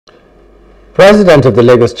President of the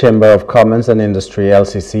Lagos Chamber of Commerce and Industry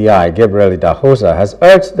LCCI, Gabriel Idahosa, has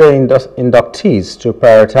urged the inductees to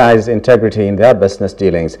prioritize integrity in their business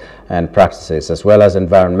dealings and practices, as well as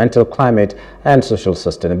environmental, climate, and social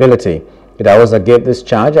sustainability. Idahosa gave this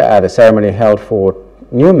charge at a ceremony held for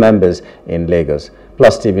new members in Lagos.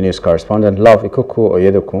 Plus TV News correspondent Love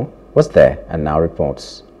Ikuku-Oyedokun was there and now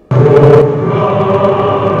reports.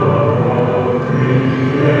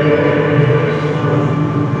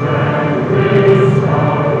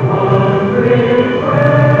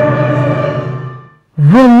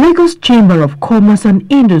 The Lagos Chamber of Commerce and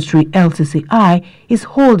Industry LCCI is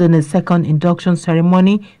holding a second induction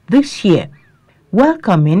ceremony this year,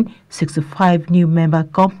 welcoming 65 new member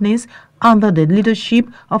companies under the leadership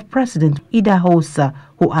of President Idahosa,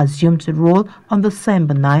 who assumed the role on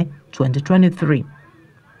December 9, 2023.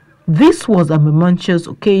 This was a momentous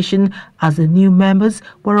occasion as the new members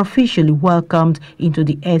were officially welcomed into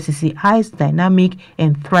the LCCI's dynamic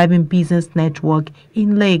and thriving business network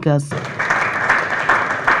in Lagos.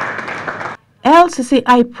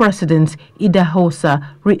 LCCI President Idahosa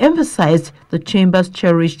re-emphasized the Chamber's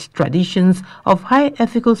cherished traditions of high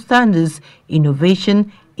ethical standards,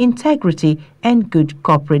 innovation, integrity, and good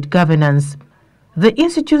corporate governance. The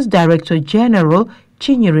Institute's Director General,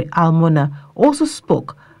 Chinyere Almona, also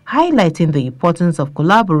spoke, highlighting the importance of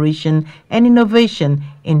collaboration and innovation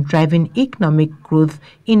in driving economic growth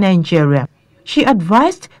in Nigeria. She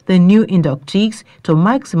advised the new inductees to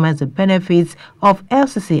maximize the benefits of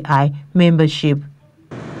LCCI membership.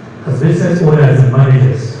 As business owners and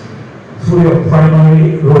managers, through your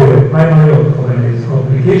primary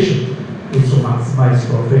obligation is to maximize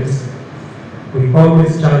profits. We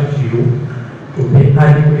always charge you to pay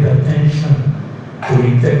adequate attention to the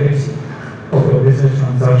integrity of your business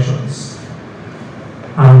transactions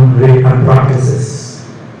and practices,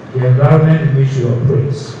 the environment in which you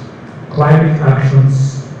operate, climate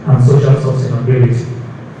actions, and social sustainability.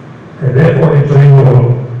 I therefore enjoin you all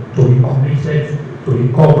to be committed to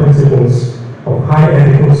the core principles of high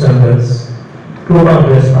ethical standards, global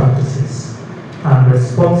best practices, and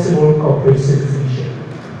responsible corporate citizenship.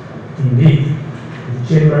 Indeed, the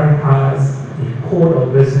Chamber has a code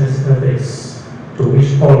of business ethics to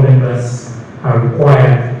which all members are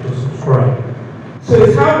required to subscribe. So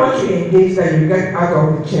it's how much you engage that you get out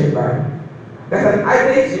of the chamber. There's an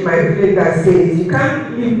adage in my village that says, you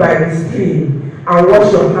can't live by the stream and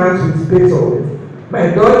wash your hands with spittle.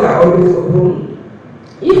 My daughters are always open.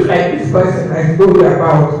 If, like this person I told you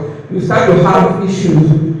about, you start to have issues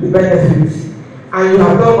with benefits, and you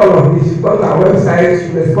have done all of this, you go to our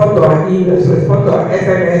website, you respond to our emails, you respond to our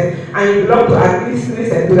SMS, and you belong to at least 3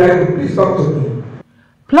 centuries, please talk to me.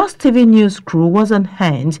 Plus TV News crew was on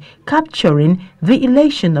hand, capturing the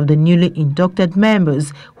elation of the newly inducted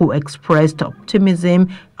members, who expressed optimism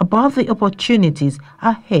about the opportunities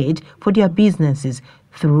ahead for their businesses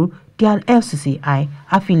through their LCCI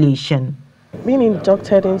affiliation. Being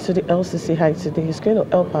inducted into the LCCI today is going to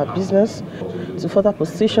help our business to further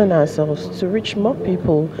position ourselves, to reach more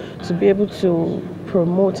people, to be able to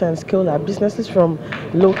promote and scale our businesses from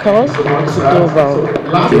local to global.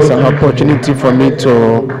 It's an opportunity for me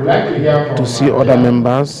to see other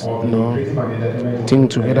members,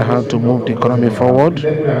 think together how to move the economy forward,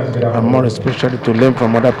 and more especially to learn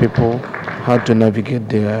from other people how to navigate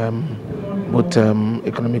the both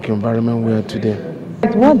economic environment we are today.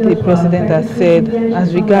 What the president has said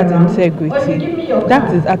as regards integrity,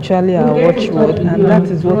 that is actually our watchword, and that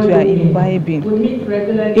is what we are imbibing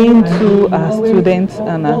into our students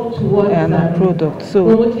and our product.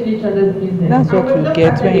 So that's what we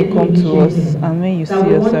get when you come to us and when you see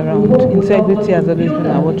us around. Integrity has always been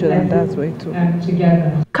our watchword, and that's why too.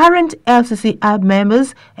 Current LCCI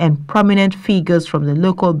members and prominent figures from the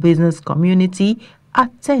local business community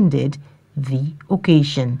attended the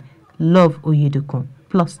occasion. Love Ikuku-Oyedokun,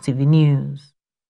 Plus TV News.